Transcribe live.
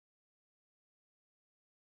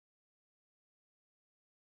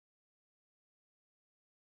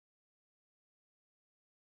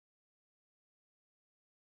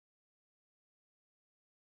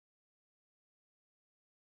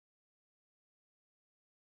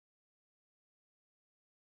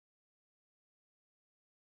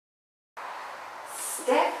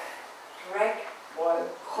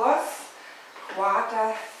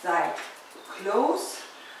quarter side. Close,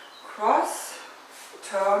 cross,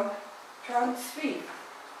 turn, turn, sweep.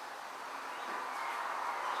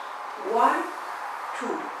 1,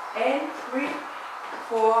 2, and 3,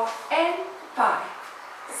 4, and 5,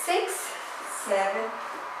 6, 7,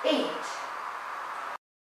 8.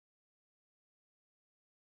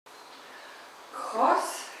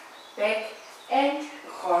 Cross, back, and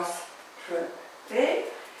cross, triple,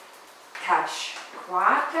 touch,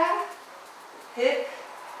 quarter, hip,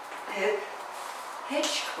 hip,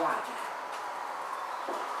 hitch, quarter.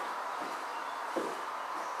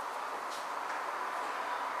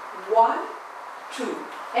 1, 2,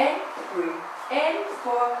 and 3, and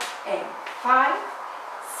 4, and 5,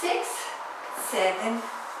 6, 7,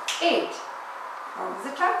 8. From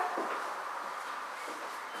the top.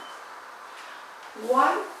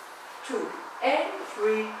 1, 2, and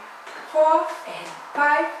 3, 4, and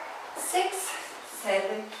 5, 6,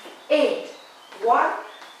 7, 8. 1,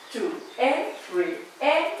 2, and 3,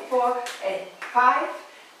 and 4, and 5,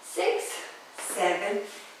 6, 7,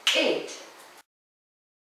 8.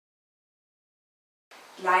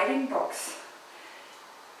 Gliding box.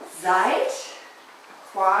 Side,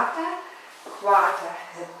 quarter, quarter,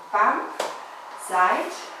 hip bump,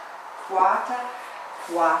 side, quarter,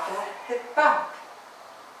 quarter, hip bump.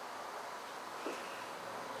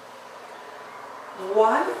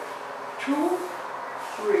 1, 2,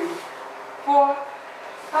 3, 4,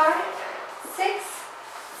 5, 6,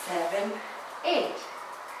 7, 8.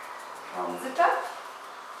 From the top.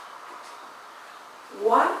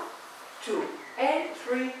 1, 2, and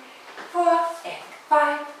 3, 4, and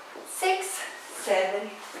 5, 6, 7,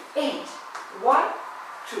 8. 1,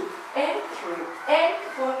 2, and 3, and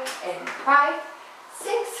 4, and 5,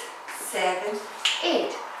 6, 7,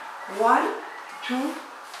 8. 1, 2,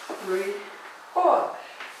 3, 4,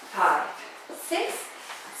 5, 6,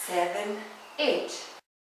 7, 8.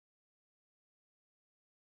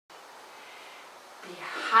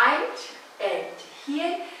 Behind and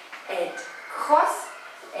here and cross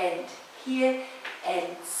and here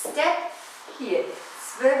and step, here,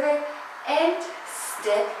 swivel and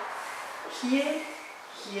step, here,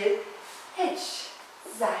 here, hitch,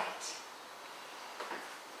 side.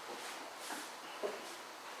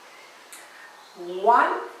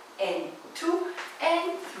 1 and 2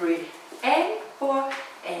 and 3 and 4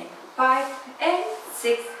 and 5 and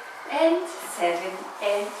 6 and 7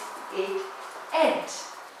 and 8 and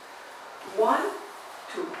 1,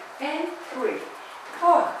 2 and 3,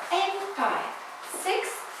 4 and 5, 6,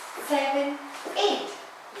 7, 8.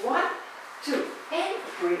 1, 2 and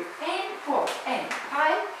 3 and 4 and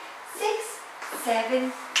 5, 6,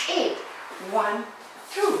 7, 8. 1,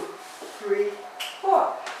 2, 3,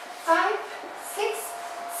 4, 5, 6,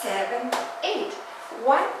 7, 8.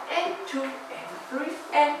 1 and 2 and 3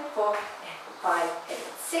 and 4 and 5 and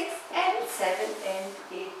 6 and 7 and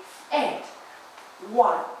 8 and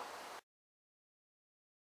 1.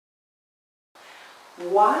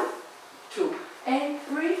 1, 2 and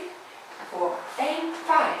 3, 4 and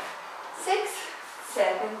 5, 6,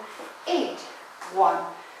 7, 8. 1,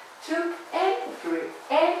 2 and 3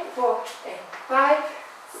 and 4 and 5,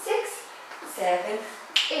 6, 7,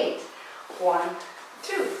 8. 1,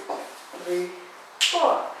 2, 3,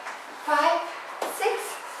 4, 5, 6,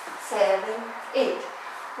 7, 8.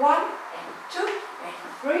 1 and 2 and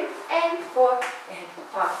 3 and 4 and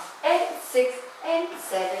 5 and 6 and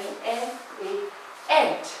 7 and 8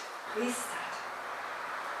 and please start.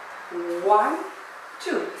 1,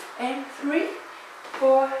 2 and 3,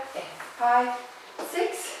 4 and 5,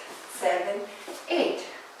 6, 7, 8.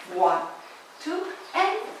 1, 2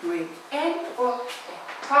 and 3 and 4 and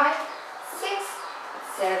 5, 6,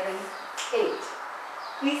 7, 8.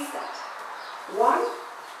 Please start. 1,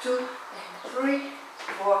 2 and 3,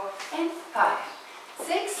 4 and 5,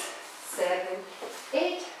 6, 7,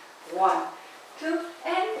 8. 1, 2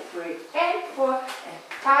 and 3 and 4 and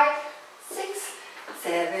 5, 6,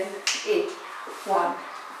 7, 8. 1,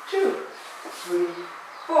 2, 3,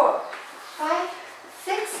 4, 5,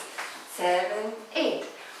 6, 7, 8.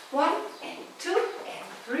 1 and 2 and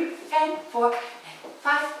 3 and 4 and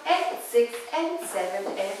 5 and 6 and 7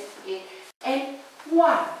 and 8 and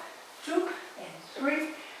 1, 2 and 3,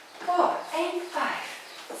 4 and 5,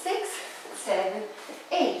 6, 7,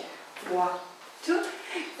 8. 1, 2,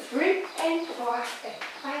 3 and 4 and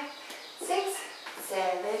 5, 6,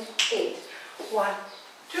 7, 8. 1,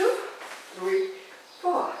 2, 3,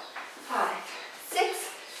 4, 5, 6,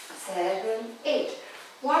 7, 8.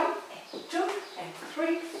 1 and 2 and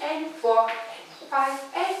 3 and 4 and 5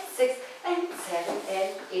 and 6 and 7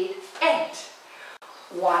 and 8 and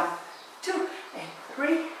 1, 2 and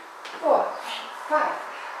 3, 4 and 5,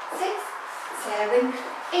 6, 7,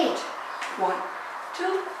 8. 1,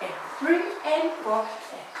 2, and 3, and 4,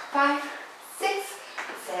 and 5, 6,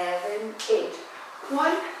 7, 8.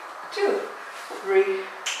 1, 2, 3,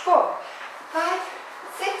 4, 5,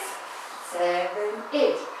 6, 7,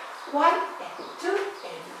 8. 1 and 2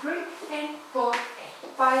 and 3 and 4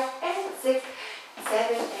 and 5 and 6,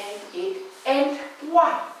 7 and 8 and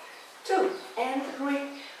 1, 2 and 3,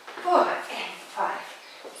 4 and 5,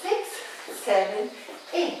 6, 7,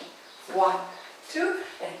 8. 1, 2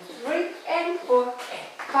 and 3 and 4 and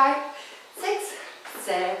 5, 6,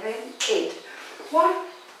 7, 8. 1,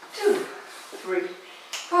 2, 3,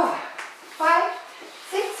 4, 5,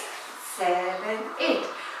 6, 7, 8.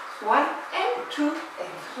 1 and 2 and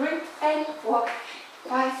 3 and 4,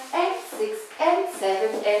 5 and 6 and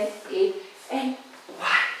 7 and 8 and 1.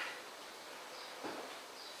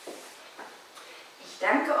 Ich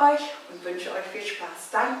danke euch und wünsche euch viel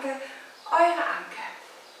Spaß. Danke, eure Anke.